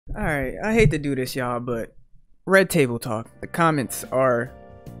Alright, I hate to do this, y'all, but red table talk. The comments are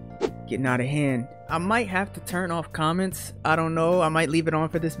getting out of hand. I might have to turn off comments. I don't know. I might leave it on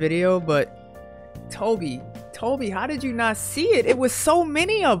for this video, but Toby, how did you not see it? It was so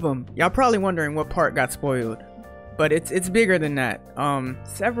many of them. Y'all probably wondering what part got spoiled, but it's bigger than that.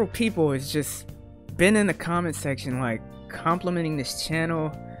 Several people has just been in the comment section like complimenting this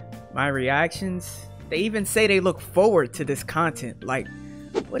channel, my reactions. They even say they look forward to this content. Like,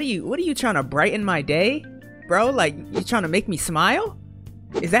 what are you trying to brighten my day, bro? Like, you trying to make me smile?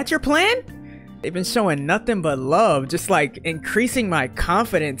 Is that your plan? They've been showing nothing but love, just like increasing my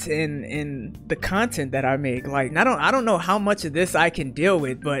confidence in the content that I make. Like, I don't know how much of this I can deal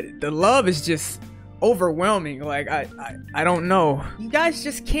with, but the love is just overwhelming. Like, I don't know. You guys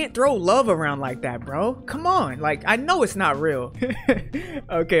just can't throw love around like that, bro. Come on. Like, I know it's not real.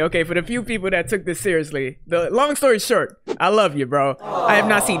 Okay, for the few people that took this seriously, the long story short, I love you, bro. I have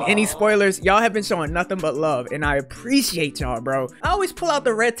not seen any spoilers. Y'all have been showing nothing but love, and I appreciate y'all, bro. I always pull out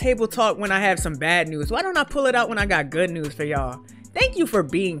the red table talk when I have some bad news. Why don't I pull it out when I got good news for y'all? Thank you for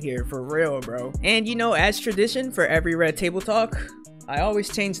being here, for real, bro. And you know, as tradition for every red table talk, I always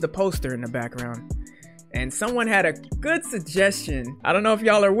change the poster in the background. And someone had a good suggestion. I don't know if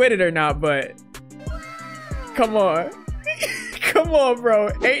y'all are with it or not, but come on. Come on, bro.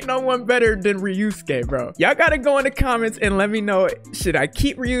 Ain't no one better than Ryusuke, bro. Y'all gotta go in the comments and let me know, should I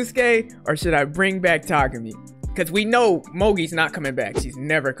keep Ryusuke or should I bring back Takumi? Because we know Mogi's not coming back. She's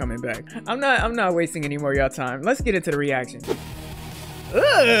never coming back. I'm not wasting any more of y'all time. Let's get into the reaction.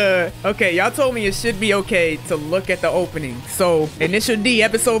 Ugh. Okay, y'all told me it should be okay to look at the opening. So, Initial D,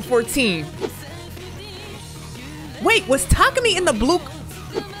 episode 14. Wait, was Takumi in the blue?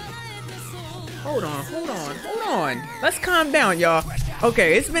 Hold on. Let's calm down, y'all.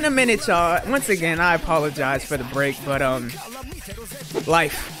 Okay, it's been a minute, y'all. Once again, I apologize for the break, but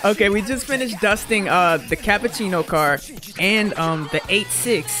life. Okay, we just finished dusting the cappuccino car and the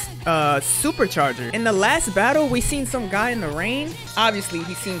 8.6 supercharger. In the last battle, we seen some guy in the rain. Obviously,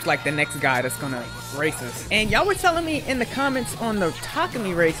 he seems like the next guy that's gonna race us. And y'all were telling me in the comments on the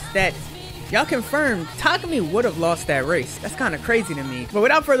Takumi race that y'all confirmed Takumi would have lost that race. That's kind of crazy to me. But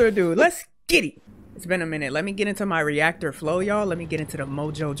without further ado, let's get it. It's been a minute. Let me get into my reactor flow, y'all. Let me get into the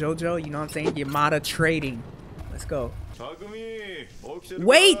Mojo Jojo. You know what I'm saying? Yamada trading. Let's go.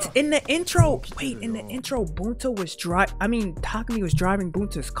 Wait, in the intro, Bunta was Takumi was driving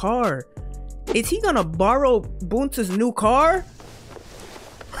Bunta's car. Is he gonna borrow Bunta's new car?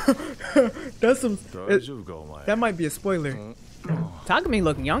 That's some. That might be a spoiler. Takumi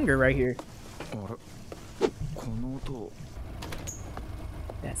looking younger right here.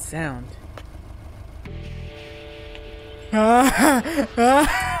 That sound.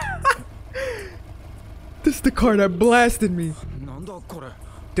 This is the car that blasted me.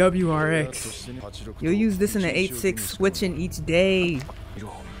 WRX. You'll use this in the 8.6 switching each day.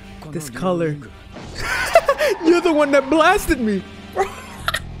 This color. You're the one that blasted me.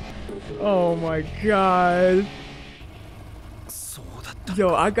 Oh my god.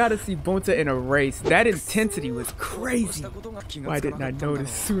 Yo, I gotta see Bunta in a race. That intensity was crazy. Why didn't I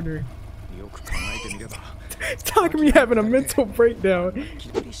notice sooner? Takumi having a mental breakdown.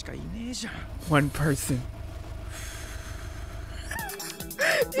 One person.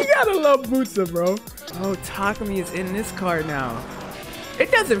 You gotta love Bunta, bro. Oh, Takumi is in this car now. It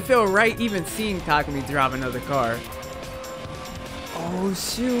doesn't feel right even seeing Takumi drive another car. Oh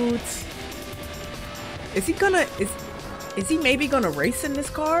shoot. Is he maybe gonna race in this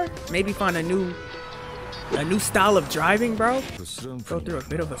car? Maybe find a new style of driving, bro? Go through a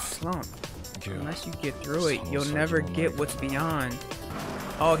bit of a slump. Unless you get through it, you'll never get what's beyond.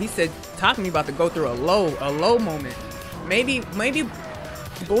 Oh, he said Takumi about to go through a low moment. Maybe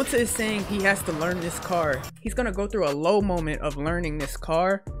Bunta is saying he has to learn this car. He's gonna go through a low moment of learning this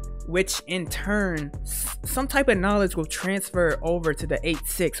car, which in turn, some type of knowledge will transfer over to the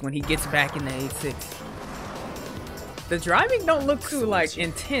 8.6 when he gets back in the 8.6. The driving don't look too like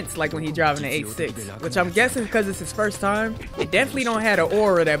intense like when he driving the 8.6, which I'm guessing because it's his first time. It definitely don't have the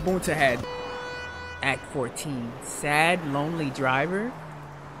aura that Bunta had. Act 14, sad, lonely driver.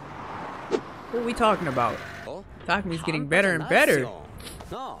 What are we talking about? Takumi's getting better and better.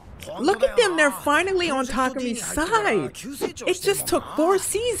 Look at them, they're finally on Takumi's side. It just took 4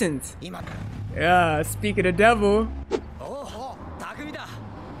 seasons. Yeah, speak of the devil.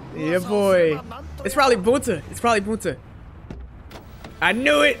 Yeah, boy. It's probably Bunta. I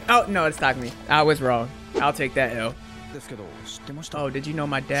knew it. Oh, no, it's Takumi. I was wrong. I'll take that L. Oh, did you know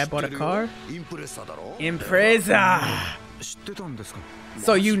my dad bought a car? Impreza.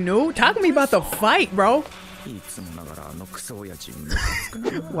 So you knew? Takumi about to fight, bro.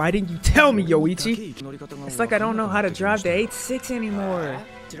 Why didn't you tell me, Yoichi? It's like I don't know how to drive the 8.6 anymore.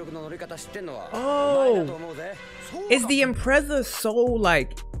 Oh, is the Impreza so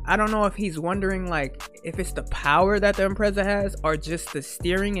like, I don't know if he's wondering like if it's the power that the Impreza has or just the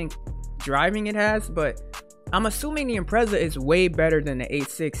steering and driving it has, but I'm assuming the Impreza is way better than the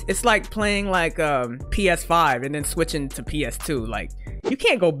 8.6. It's like playing like PS5 and then switching to PS2. Like, you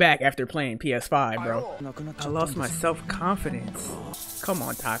can't go back after playing PS5, bro. I lost my self-confidence. Come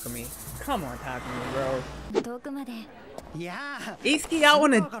on, Takumi. Come on, Takumi, bro. Itsuki out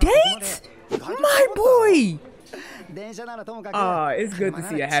on a date? My boy! Aw, it's good to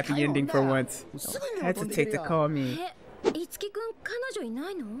see a happy ending for once. Don't hesitate to call me.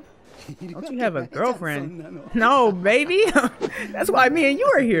 Don't you have a girlfriend? No, baby. That's why me and you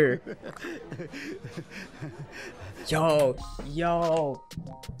are here. Yo.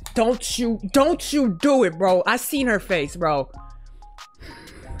 Don't you do it, bro. I seen her face, bro.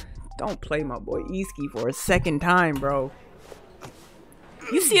 Don't play my boy Itsuki for a second time, bro.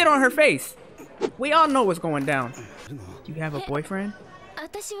 You see it on her face. We all know what's going down. You have a boyfriend?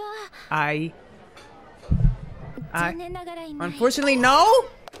 Unfortunately, no.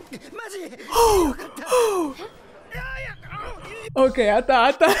 Okay, I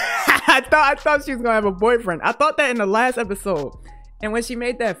thought she was gonna have a boyfriend. I thought that in the last episode. And when she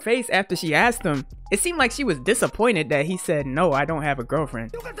made that face after she asked him, it seemed like she was disappointed that he said, no, I don't have a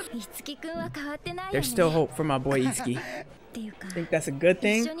girlfriend. There's still hope for my boy Itsuki. Think that's a good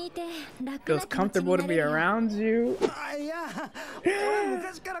thing? Feels comfortable to be around you. My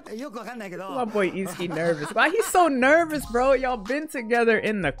boy Itsuki nervous. Why he's so nervous, bro? Y'all been together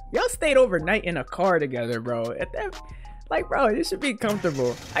in the... Y'all stayed overnight in a car together, bro. Like, bro, you should be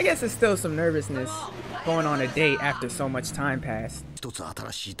comfortable. I guess it's still some nervousness going on a date after so much time passed.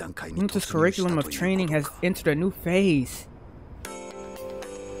 Bunta's curriculum of training has entered a new phase.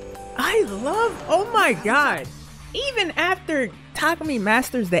 I love... Oh my god. Even after Takumi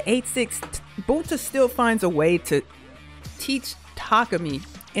masters the 8.6, Bunta still finds a way to teach Takumi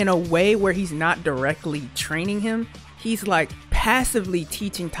in a way where he's not directly training him. He's like passively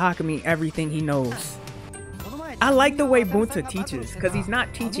teaching Takumi everything he knows. I like the way Bunta teaches because he's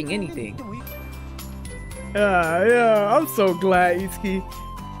not teaching anything. Yeah, I'm so glad, Itsuki.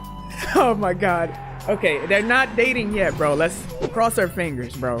 Oh my god. Okay, they're not dating yet, bro. Let's cross our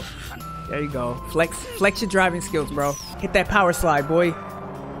fingers, bro. There you go. Flex your driving skills, bro. Hit that power slide, boy.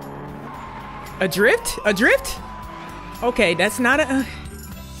 A drift? A drift? Okay, that's not a...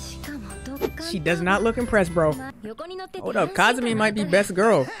 She does not look impressed, bro. Hold up, Kazumi might be best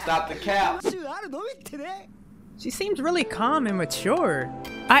girl. Stop the cap. She seems really calm and mature.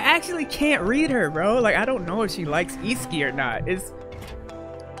 I actually can't read her, bro. Like, I don't know if she likes Itsuki or not. It's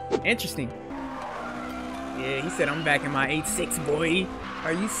interesting. Yeah, he said I'm back in my 8.6, boy.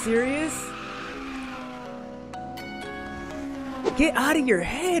 Are you serious? Get out of your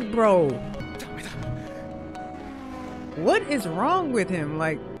head, bro. What is wrong with him?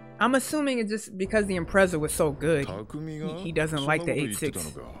 Like, I'm assuming it's just because the Impreza was so good. He doesn't like the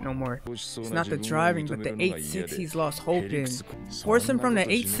 8.6 no more. It's not the driving, but the 8.6 he's lost hope in. Force him from the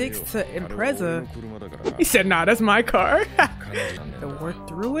 8.6 to Impreza. He said, nah, that's my car. To work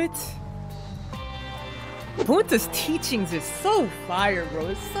through it? Bunta's teachings is so fire, bro.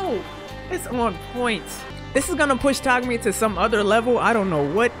 It's on point. This is gonna push Takumi to some other level. I don't know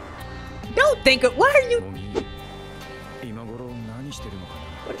what. Don't think of. Why are you?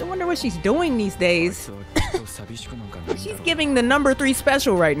 I wonder what she's doing these days. She's giving the number 3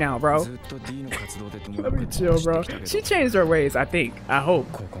 special right now, bro. Let me chill, bro. She changed her ways, I think. I hope.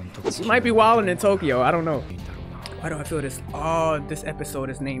 She might be wilding in Tokyo. I don't know. Why do I feel this? Oh, this episode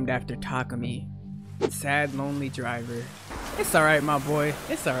is named after Takumi. Sad, lonely driver. It's alright, my boy.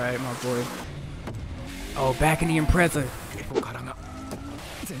 It's alright, my boy. Oh, back in the Impreza.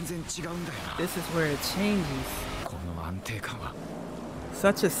 This is where it changes.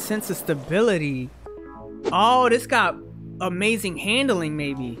 Such a sense of stability. Oh, this got amazing handling,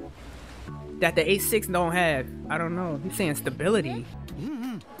 maybe. That the 8.6 don't have. I don't know. He's saying stability.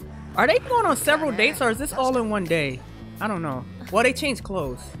 Are they going on several dates or is this all in one day? I don't know. Well, they changed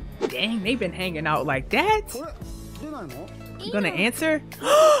clothes. Dang, they've been hanging out like that. You gonna answer?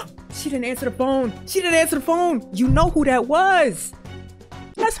 She didn't answer the phone. She didn't answer the phone. You know who that was.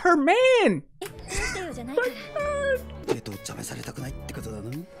 That's her man.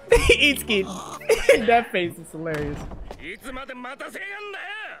 Itsuki. That face is hilarious.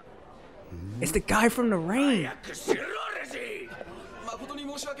 It's the guy from the rain.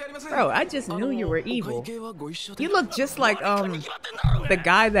 Bro, I just knew you were evil. You look just like the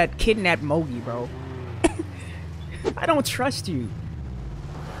guy that kidnapped Mogi, bro. I don't trust you.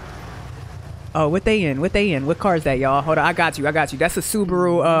 Oh, what they in? What they in? What car is that, y'all? Hold on, I got you. That's a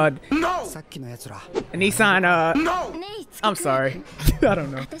Subaru, No! a Nissan, No! I'm sorry. I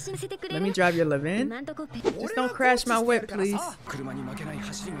don't know. Let me drive your Levin. Just don't crash my whip, please.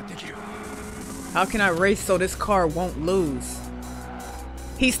 How can I race so this car won't lose?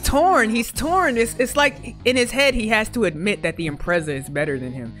 He's torn. It's like in his head he has to admit that the Impreza is better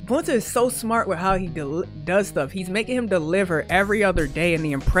than him. Ponta is so smart with how he does stuff. He's making him deliver every other day in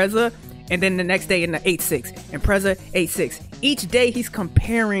the Impreza, and then the next day in the 8.6. Impreza 8.6. Each day he's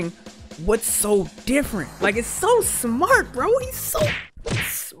comparing what's so different. Like, it's so smart, bro. He's so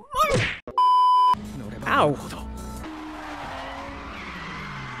smart. Ow.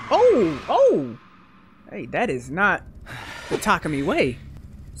 Oh. Hey, that is not the Takumi way.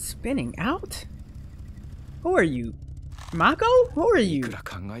 Spinning out? Who are you? Mako? Who are you?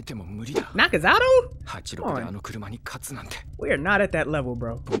 Nakazato? Come on. We are not at that level,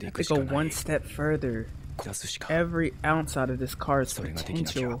 bro. We have to go one step further. Every ounce out of this car's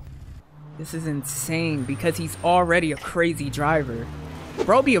potential. This is insane because he's already a crazy driver.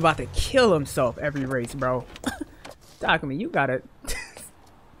 Bro be about to kill himself every race, bro. Takumi, you gotta...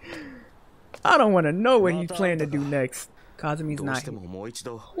 I don't want to know what he's planning to do next. Kazumi's not here.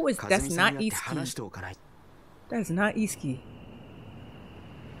 Who is... That's not Itsuki. That's not Itsuki.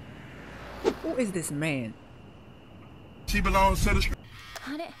 Who is this man? She belongs to the...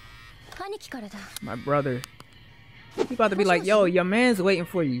 My brother. He about to be like, yo, your man's waiting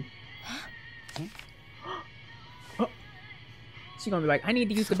for you. Oh. She gonna be like, I need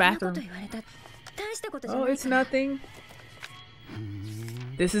to use the bathroom. Oh, it's nothing.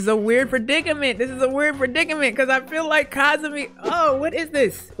 This is a weird predicament. Because I feel like Kazumi... Oh, what is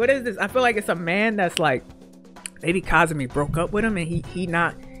this? I feel like it's a man that's like... Maybe Kazumi broke up with him and he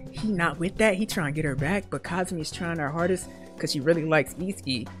not with that. He trying to get her back. But Kazumi's trying her hardest because she really likes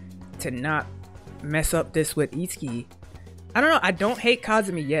Itsuki to not mess up this with Itsuki. I don't know. I don't hate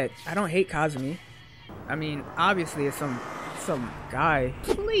Kazumi yet. I don't hate Kazumi. I mean, obviously it's some guy.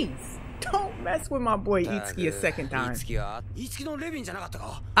 Please. Don't mess with my boy Itsuki a second time.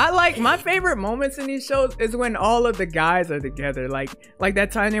 I like, my favorite moments in these shows is when all of the guys are together. Like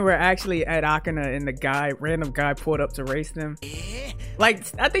that time they were actually at Akana and the random guy pulled up to race them. Like,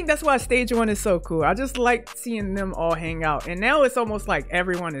 I think that's why stage 1 is so cool. I just like seeing them all hang out. And now it's almost like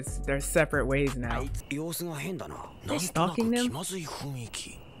everyone is their separate ways now. They're stalking them?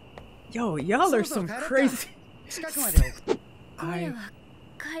 Yo, y'all are some crazy...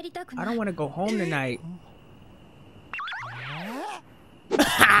 I don't want to go home tonight.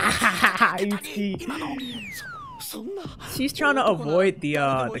 She's trying to avoid the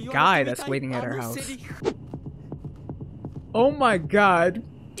guy that's waiting at her house. Oh my god.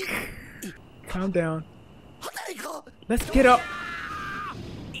 Calm down. Let's get up.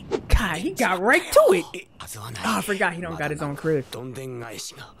 God, he got right to it. Oh, I forgot he don't got his own crib.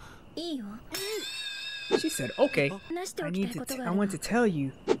 She said, okay, I want to tell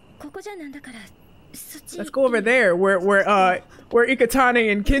you. Let's go over there where Ikatane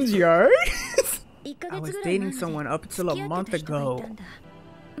and Kenji are. I was dating someone up until a month ago.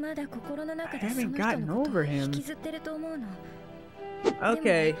 I haven't gotten over him.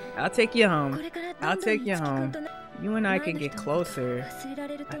 Okay, I'll take you home. You and I can get closer.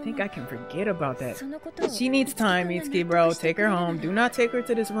 I think I can forget about that. She needs time, Itsuki, bro. Take her home. Do not take her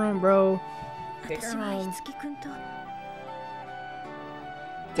to this room, bro. Take her home.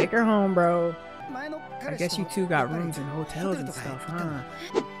 Take her home, bro. I guess you two got rooms in hotels and stuff, huh?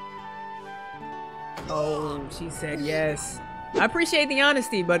 Oh, she said yes. I appreciate the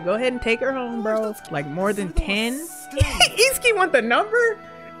honesty, but go ahead and take her home, bro. Like more than 10? Itsuki want the number?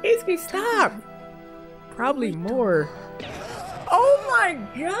 Itsuki, stop. Probably more. Oh my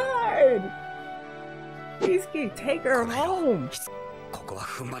god. Itsuki, take her home.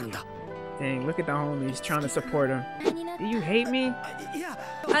 Dang, look at the homies trying to support him. Do you hate me?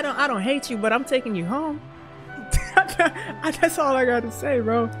 I don't hate you, but I'm taking you home. That's all I gotta say,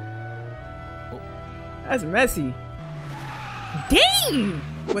 bro. That's messy. Dang!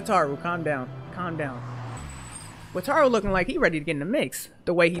 Wataru, calm down. Calm down. Wataru looking like he ready to get in the mix.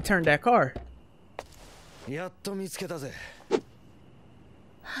 The way he turned that car.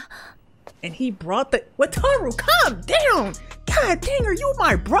 And he brought the... Wataru, calm down! God dang, are you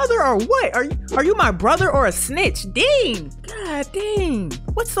my brother or what? Are you my brother or a snitch? Dang! God dang!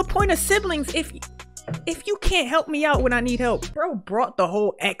 What's the point of siblings if you can't help me out when I need help? Bro brought the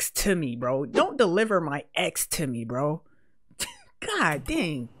whole ex to me, bro. Don't deliver my ex to me, bro. God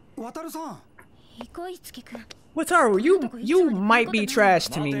dang. What's horrible? You might be trash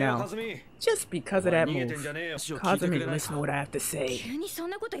to me now. Just because of that move. Kazumi, listen to what I have to say.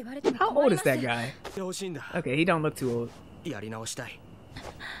 How old is that guy? Okay, he don't look too old. I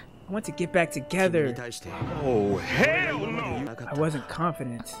want to get back together. Oh, hell no! I wasn't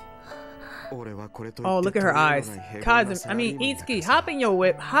confident. Oh, look at her eyes. Itsuki, hop in your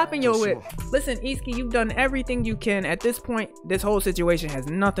whip. Hop in your whip. Listen, Itsuki, you've done everything you can. At this point, this whole situation has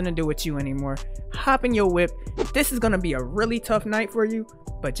nothing to do with you anymore. Hop in your whip. This is gonna be a really tough night for you,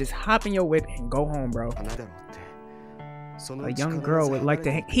 but just hop in your whip and go home, bro. A young girl would like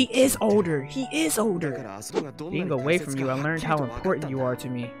to hang. He is older. He is older. Being away from you, I learned how important you are to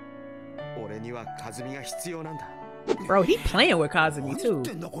me. Bro, he playing with Kazumi too.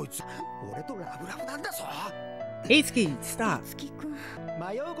 Itsuki, stop.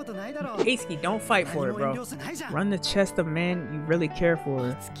 Itsuki, don't fight for it, bro. Run the chest of man you really care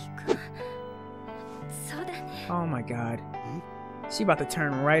for. Oh my god. She about to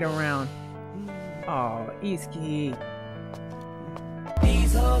turn right around. Oh, Itsuki.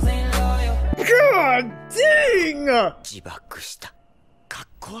 God dang!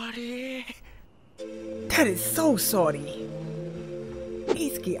 That is so salty.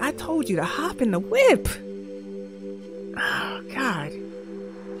 Itsuki, I told you to hop in the whip. Oh, God.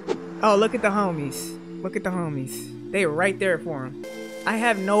 Oh, look at the homies. Look at the homies. They are right there for him. I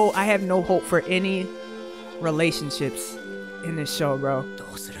have no hope for any relationships in this show, bro.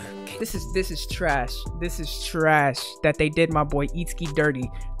 This is trash. This is trash that they did my boy Itsuki dirty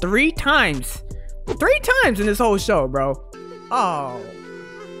 3 times. 3 times in this whole show, bro. Oh.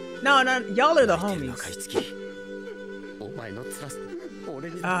 No, y'all are the homies.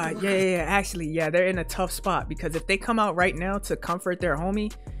 Yeah, actually, yeah, they're in a tough spot because if they come out right now to comfort their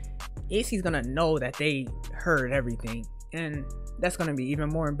homie, Itsuki's gonna know that they heard everything, and that's gonna be even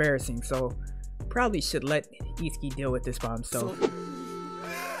more embarrassing, so probably should let Itsuki deal with this by himself.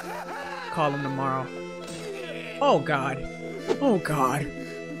 Call him tomorrow. Oh god. Oh god.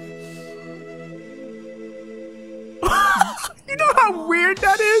 You know how weird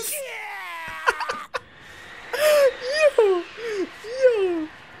that is?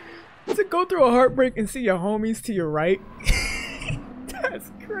 Yo. To go through a heartbreak and see your homies to your right.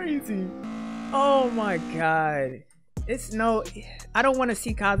 That's crazy. Oh my god. I don't want to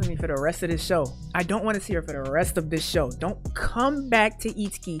see Kazumi for the rest of this show. I don't want to see her for the rest of this show. Don't come back to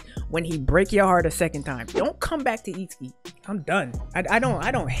Itsuki when he break your heart a second time. Don't come back to Itsuki. I'm done. I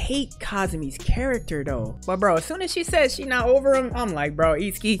don't hate Kazumi's character though. But bro, as soon as she says she not over him, I'm like, bro,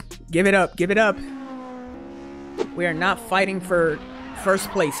 Itsuki, give it up, give it up. We are not fighting for first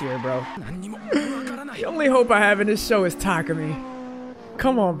place here, bro. The only hope I have in this show is Takumi.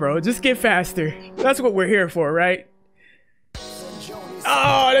 Come on, bro, just get faster. That's what we're here for, right?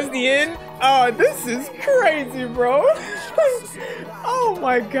 Oh, that's the end? Oh, this is crazy, bro. Oh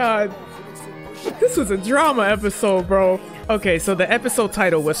my god. This was a drama episode, bro. Okay, so the episode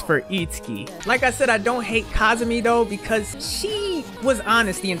title was for Itsuki. Like I said, I don't hate Kazumi though because she was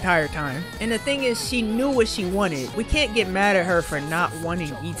honest the entire time. And the thing is, she knew what she wanted. We can't get mad at her for not wanting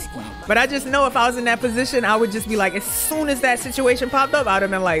Itsuki. But I just know if I was in that position, I would just be like, as soon as that situation popped up, I'd have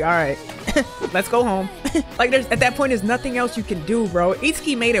been like, all right, let's go home. Like at that point, there's nothing else you can do, bro.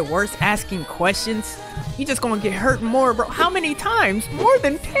 Itsuki made it worse asking questions. You just gonna get hurt more, bro. How many times? More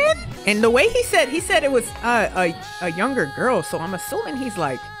than 10? And the way he said it was a younger girl, so I'm assuming he's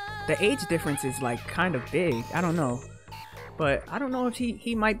like, the age difference is like kind of big. I don't know. But I don't know if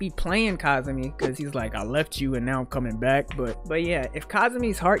he might be playing Kazumi because he's like, I left you and now I'm coming back. But yeah, if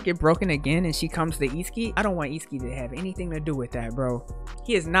Kazumi's heart get broken again and she comes to Itsuki, I don't want Itsuki to have anything to do with that, bro.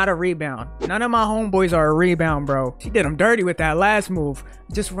 He is not a rebound. None of my homeboys are a rebound, bro. She did him dirty with that last move.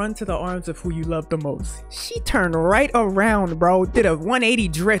 Just run to the arms of who you love the most. She turned right around, bro. Did a 180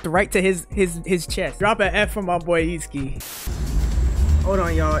 drift right to his chest. Drop an F for my boy Itsuki. Hold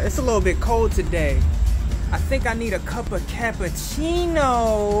on, y'all. It's a little bit cold today. I think I need a cup of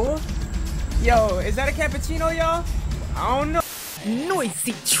cappuccino. Yo, is that a cappuccino, y'all? I don't know.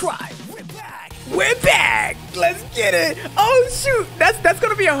 Noisy tribe. We're back. We're back. Let's get it. Oh shoot, that's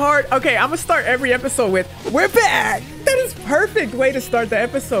gonna be a hard. Okay, I'm gonna start every episode with "We're back." That is perfect way to start the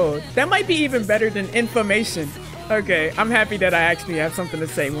episode. That might be even better than information. Okay, I'm happy that I actually have something to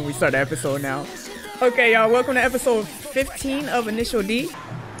say when we start the episode now. Okay, y'all, welcome to episode 15 of Initial D.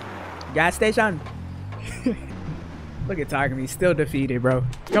 Gas station. Look at Takumi, still defeated, bro.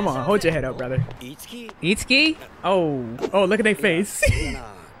 Come on, hold your head up, brother. Itsuki? Oh, look at their face.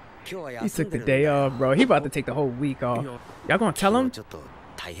 He took the day off, bro. He about to take the whole week off. Y'all gonna tell him?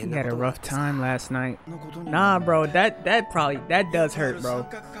 He had a rough time last night. Nah, bro, that does hurt, bro.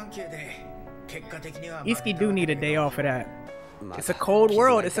 Itsuki do need a day off of that. It's a cold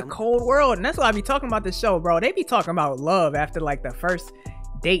world. It's a cold world. And that's why I be talking about this show, bro. They be talking about love after like the first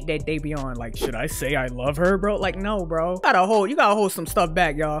date that they be on. Like, should I say I love her, bro? Like, no, bro. You gotta hold some stuff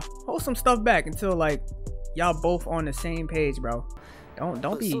back, y'all. Hold some stuff back until like y'all both on the same page, bro.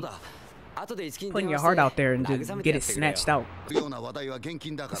 Don't be putting your heart out there and just get it snatched out.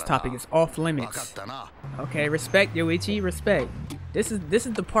 This topic is off limits. Okay, respect, Yoichi, respect. This is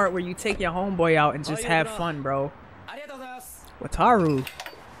the part where you take your homeboy out and just have fun, bro. Wataru,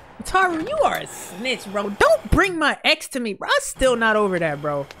 you are a snitch, bro. Don't bring my ex to me, bro. I'm still not over that,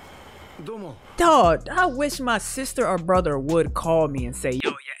 bro. Dog, I wish my sister or brother would call me and say, yo,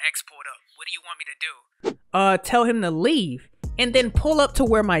 your ex pulled up. What do you want me to do? Tell him to leave and then pull up to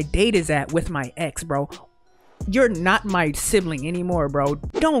where my date is at with my ex, bro. You're not my sibling anymore, bro.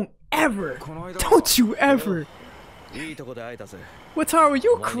 Don't you ever. Wataru,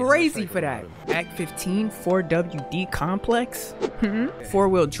 you crazy for that. Act 15, 4WD complex?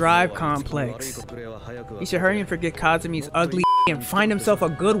 Four-wheel drive complex. He should hurry and forget Kazumi's ugly and find himself a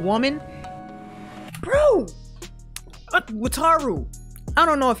good woman? Bro! Wataru, I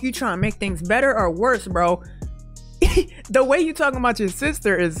don't know if you trying to make things better or worse, bro. The way you talking about your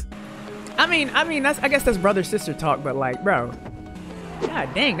sister is... I mean, I guess that's brother-sister talk, but like, bro.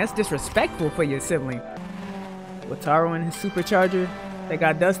 God dang, that's disrespectful for your sibling. Wataru and his supercharger, they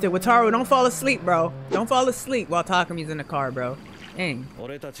got dusted. Wataru, don't fall asleep, bro. Don't fall asleep while Takumi's in the car, bro. Dang.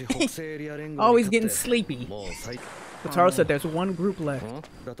 Always getting sleepy. Wataru said there's one group left.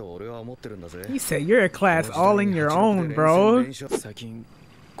 He said you're a class all in your own, bro.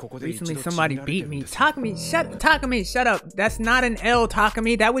 Recently somebody beat me. Takumi, shut up. That's not an L,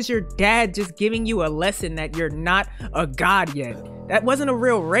 Takumi. That was your dad just giving you a lesson that you're not a god yet. That wasn't a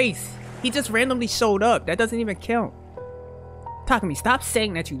real race. He just randomly showed up. That doesn't even count. Takumi, stop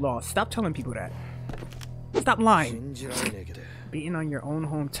saying that you lost. Stop telling people that. Stop lying. Beating on your own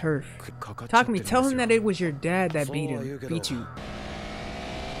home turf. Takumi, tell him that it was your dad that beat you.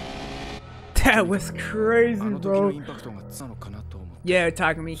 That was crazy, bro. Yeah,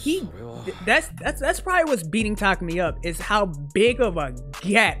 Takumi. That's probably what's beating Takumi up, is how big of a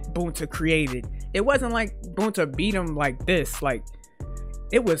gap Bunta created. It wasn't like Bunta beat him like this. Like,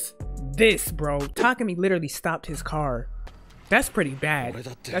 it was this, bro. Takumi literally stopped his car. That's pretty bad.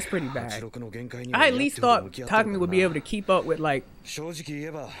 That's pretty bad. I at least thought Takumi would be able to keep up with like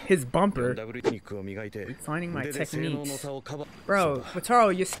his bumper. Refining my techniques. Bro,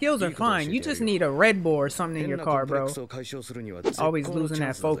 Wataru, your skills are fine. You just need a Red Bull or something in your car, bro. Always losing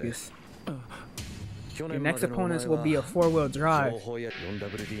that focus. Your next opponents will be a four-wheel drive.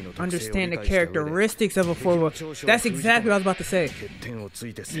 Understand the characteristics of a four-wheel. That's exactly what I was about to say.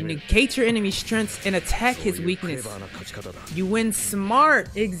 You negate your enemy's strengths and attack his weakness. You win smart.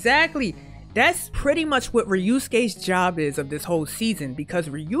 Exactly. That's pretty much what Ryusuke's job is of this whole season, because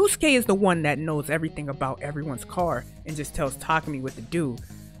Ryusuke is the one that knows everything about everyone's car and just tells Takumi what to do.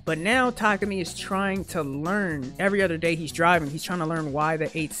 But now Takumi is trying to learn. Every other day he's driving, he's trying to learn why the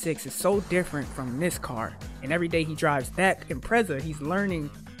 8.6 is so different from this car. And every day he drives that Impreza, he's learning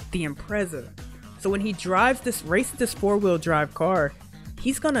the Impreza. So when he races this four-wheel drive car,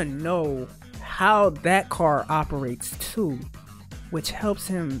 he's gonna know how that car operates too, which helps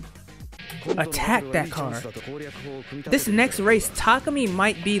him attack that car. This next race, Takumi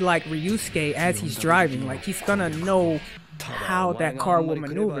might be like Ryusuke as he's driving. Like, he's gonna know how that car will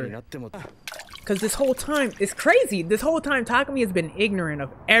maneuver. Because this whole time, it's crazy. This whole time, Takumi has been ignorant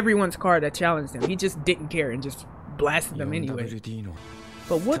of everyone's car that challenged him. He just didn't care and just blasted them anyway.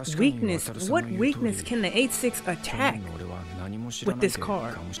 But what weakness can the 8.6 attack with this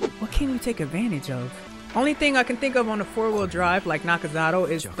car? What can you take advantage of? Only thing I can think of on a four-wheel drive like Nakazato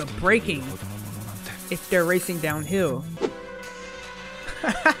is the braking if they're racing downhill.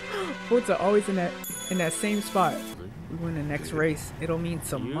 Woods are always in that same spot. We win the next race, it'll mean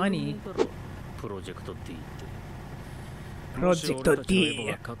some money. Project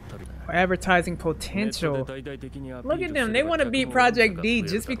D. Advertising potential. Look at them, they want to beat Project D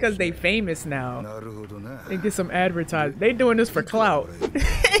just because they famous now. They get some advertising. They doing this for clout.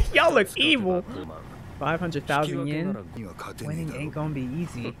 Y'all look evil. 500,000 yen. Winning ain't gonna be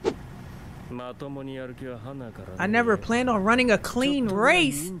easy. I never planned on running a clean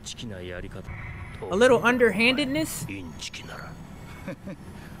race. A little underhandedness?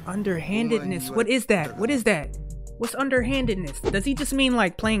 Underhandedness. What is that? What is that? What's underhandedness? Does he just mean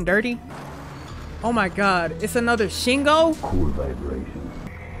like playing dirty? Oh my god, it's another Shingo? Cool vibration.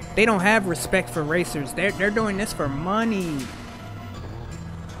 They don't have respect for racers. They're doing this for money.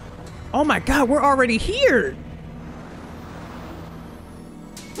 Oh my god, we're already here!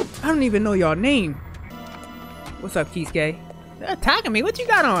 I don't even know y'all name. What's up, Keisuke? Takumi, what you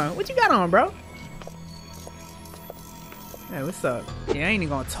got on? What you got on, bro? Hey, what's up? Yeah, I ain't even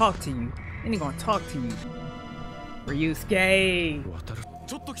gonna talk to you. I ain't even gonna talk to you. Ryusuke.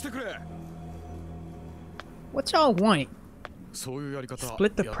 What y'all want?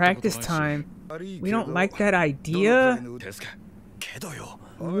 Split the practice time. We don't like that idea.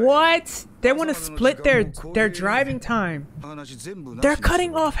 What? They want to split their driving time. They're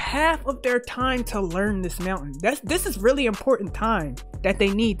cutting off half of their time to learn this mountain. This is really important time that they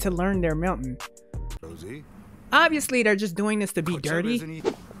need to learn their mountain. Obviously, they're just doing this to be dirty.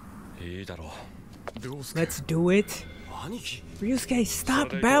 Let's do it. Ryusuke,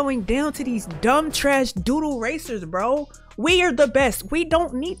 stop bowing down to these dumb trash doodle racers, bro. We are the best. We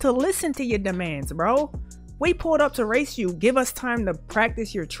don't need to listen to your demands, bro. We pulled up to race you. Give us time to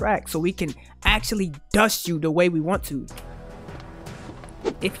practice your track so we can actually dust you the way we want to.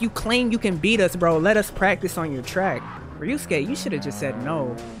 If you claim you can beat us, bro, let us practice on your track. Ryusuke, you should have just said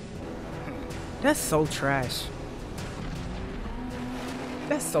no. That's so trash.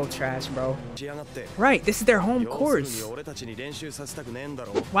 That's so trash, bro. Right, this is their home course.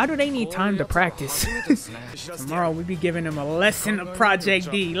 Why do they need time to practice? Tomorrow we be giving them a lesson of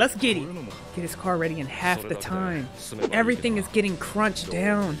Project D. Let's get it. Get his car ready in half the time. Everything is getting crunched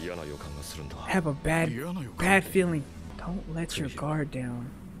down. Have a bad feeling. Don't let your guard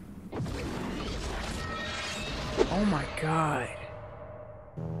down. Oh my god.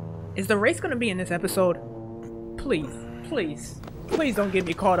 Is the race gonna be in this episode? Please, please. Please don't get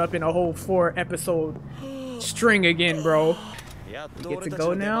me caught up in a whole 4-episode string again, bro. We get to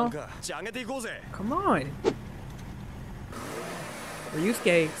go now? Come on.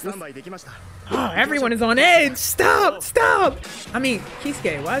 Ryusuke. Oh, everyone is on edge. Stop, stop. I mean,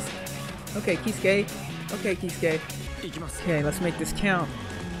 Keisuke, what? Okay, Keisuke. Okay, Keisuke. Okay, let's make this count.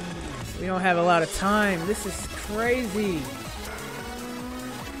 We don't have a lot of time. This is crazy.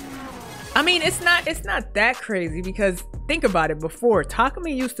 I mean, it's not that crazy because think about it. Before,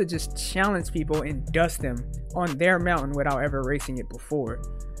 Takumi used to just challenge people and dust them on their mountain without ever racing it before.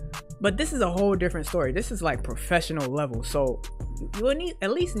 But this is a whole different story. This is like professional level, so you will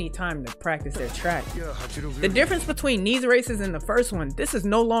at least need time to practice their track. The difference between these races and the first one, this is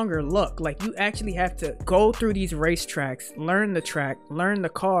no longer luck. Like, you actually have to go through these race tracks, learn the track, learn the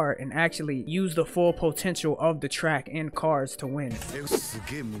car, and actually use the full potential of the track and cars to win.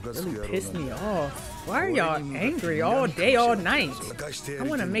 Really pissed me off. Why are y'all angry all day, all night? I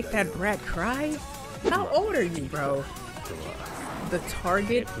want to make that brat cry. How old are you, bro? The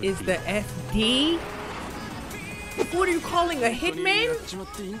target is the FD? What are you calling a hitman?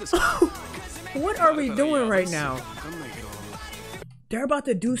 What are we doing right now? They're about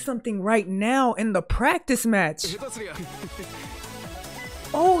to do something right now in the practice match.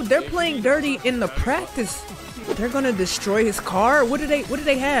 Oh, they're playing dirty in the practice. They're gonna destroy his car? What do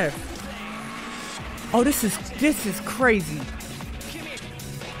they have? Oh, this is crazy.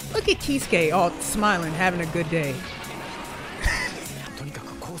 Look at Keisuke all smiling, having a good day.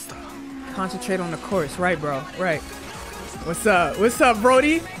 Concentrate on the course, right, bro? Right. What's up? What's up,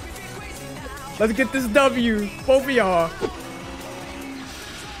 Brody? Let's get this W, both of y'all.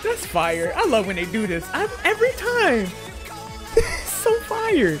 That's fire. I love when they do this. Every time. So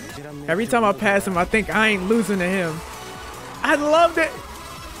fire. Every time I pass him, I think I ain't losing to him. I love that.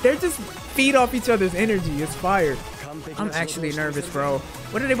 They're just feed off each other's energy. It's fire. I'm actually nervous, bro.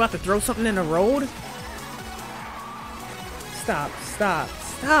 What are they about to throw something in the road? Stop, stop,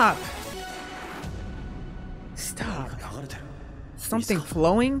 stop. Stop. Something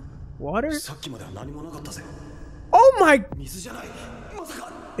flowing? Water? Oh my!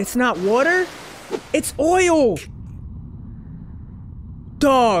 It's not water? It's oil!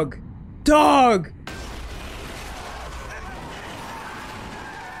 Dog! Dog!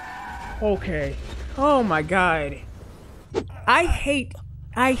 Okay. Oh my god. I hate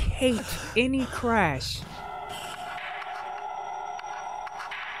any crash.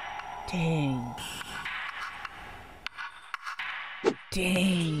 Dang.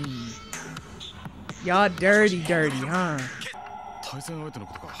 Dang. Y'all dirty, huh?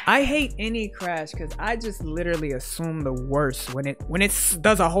 I hate any crash because I just literally assume the worst when it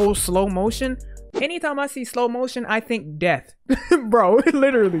does a whole slow motion. Anytime I see slow motion, I think death. Bro,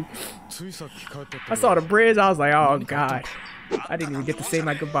 literally. I saw the bridge, I was like, oh god. I didn't even get to say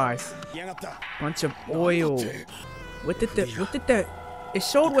my goodbyes. Bunch of oil. What did the it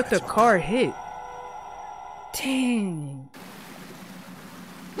showed what the car hit. Dang.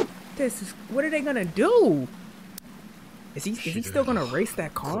 What are they gonna do? Is he still gonna race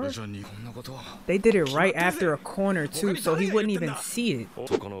that car? They did it right after a corner too, so he wouldn't even see it.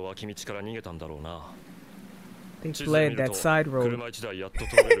 They fled that side road.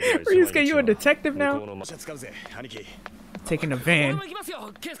 Ryusuke, you a detective now? Taking a van.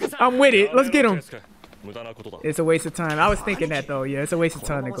 I'm with it. Let's get him. It's a waste of time. I was thinking that though. Yeah, it's a waste of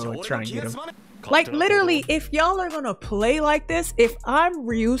time to go try and get him. Like literally, if y'all are gonna play like this, if I'm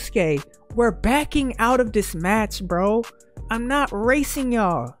Ryusuke, we're backing out of this match, bro. I'm not racing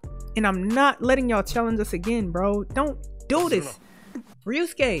y'all, and I'm not letting y'all challenge us again, bro. Don't do this,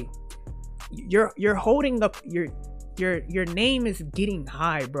 Ryusuke. You're holding up your name is getting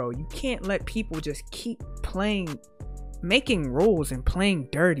high, bro. You can't let people just keep playing, making rules and playing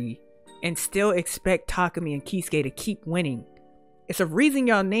dirty, and still expect Takumi and Keisuke to keep winning. It's a reason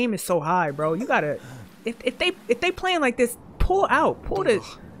y'all name is so high, bro. You gotta, if they playing like this, pull out, pull the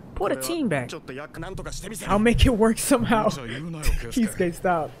team back. I'll make it work somehow. Keisuke,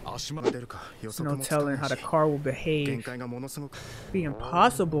 stop. There's no telling how the car will behave. Be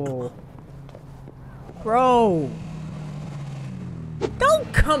impossible, bro.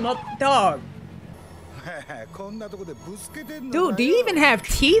 Don't come up, dog. Dude, do you even have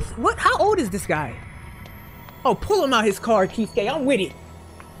teeth? What? How old is this guy? Oh, pull him out his car, Keisuke. I'm with it.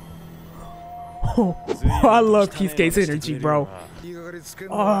 Oh, I love Keisuke's energy, bro.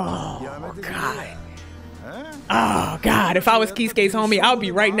 Oh, God. Oh, God. If I was Keisuke's homie, I'll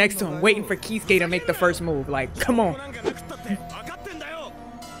be right next to him, waiting for Keisuke to make the first move. Like, come on.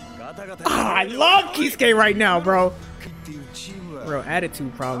 Oh, I love Keisuke right now, bro. Real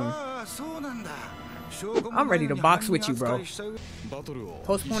attitude problem. I'm ready to box with you, bro.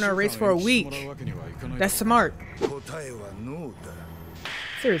 Postpone our race for a week. That's smart.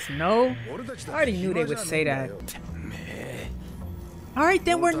 Serious, no? I already knew they would say that. Alright,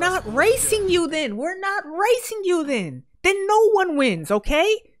 then we're not racing you then. We're not racing you then. Then no one wins,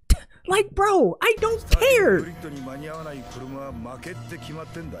 okay? Like, bro, I don't care.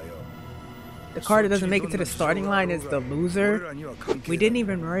 The car that doesn't make it to the starting line is the loser. We didn't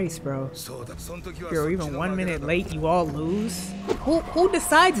even race, bro. If you're even 1 minute late, you all lose. Who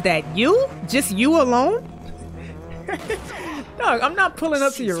decides that? You? Just you alone? Dog, I'm not pulling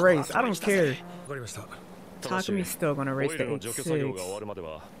up to your race. I don't care. Takumi's still gonna race the 8-6.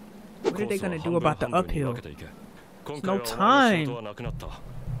 What are they gonna do about the uphill? There's no time.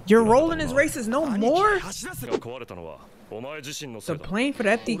 You're rolling his races no more? The plane for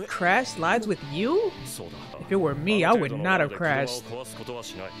that thing crashed slides with you? If it were me, I would not have crashed.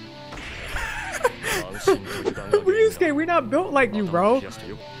 Ryusuke, we're not built like you, bro.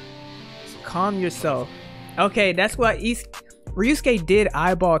 Calm yourself. Okay, that's what Ryusuke did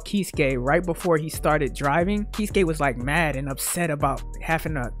eyeball Keisuke right before he started driving. Keisuke was like mad and upset about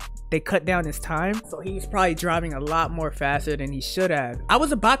having to, they cut down his time. So he's probably driving a lot more faster than he should have. I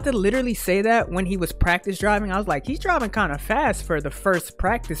was about to literally say that when he was practice driving. I was like, he's driving kind of fast for the first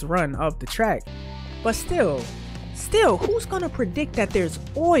practice run of the track. But still, who's gonna predict that there's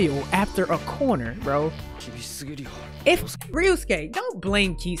oil after a corner, bro? If Ryusuke, don't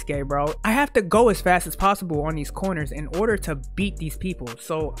blame Keisuke, bro. I have to go as fast as possible on these corners in order to beat these people.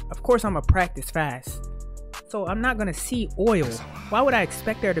 So of course I'm gonna practice fast. So I'm not gonna see oil. Why would I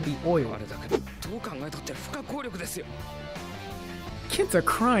expect there to be oil? Kids are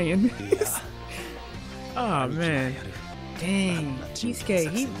crying. Oh man. Dang, Keisuke,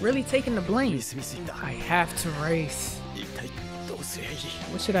 he really taking the blame. I have to race.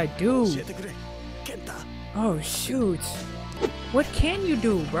 What should I do? Oh shoot. What can you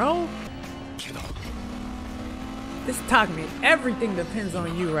do, bro? This Takumi, everything depends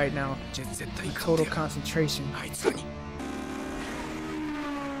on you right now. Total concentration.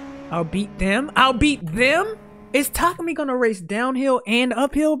 I'll beat them? I'll beat them? Is Takumi gonna race downhill and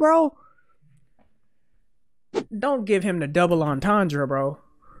uphill, bro? Don't give him the double entendre, bro.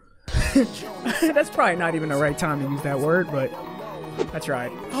 That's probably not even the right time to use that word, but I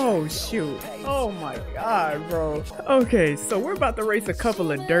tried. Oh shoot. Oh my god, bro. Okay, so we're about to race a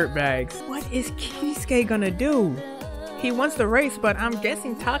couple of dirt bags. What is Keisuke gonna do? He wants to race, but I'm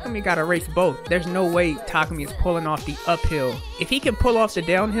guessing Takumi gotta race both. There's no way Takumi is pulling off the uphill. If he can pull off the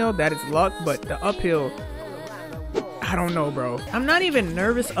downhill, that is luck, but the uphill, I don't know, bro. I'm not even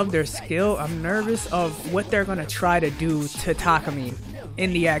nervous of their skill. I'm nervous of what they're gonna try to do to Takumi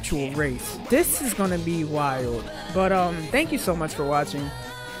in the actual race. This is gonna be wild. But thank you so much for watching.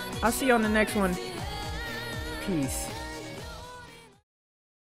 I'll see you on the next one. Peace.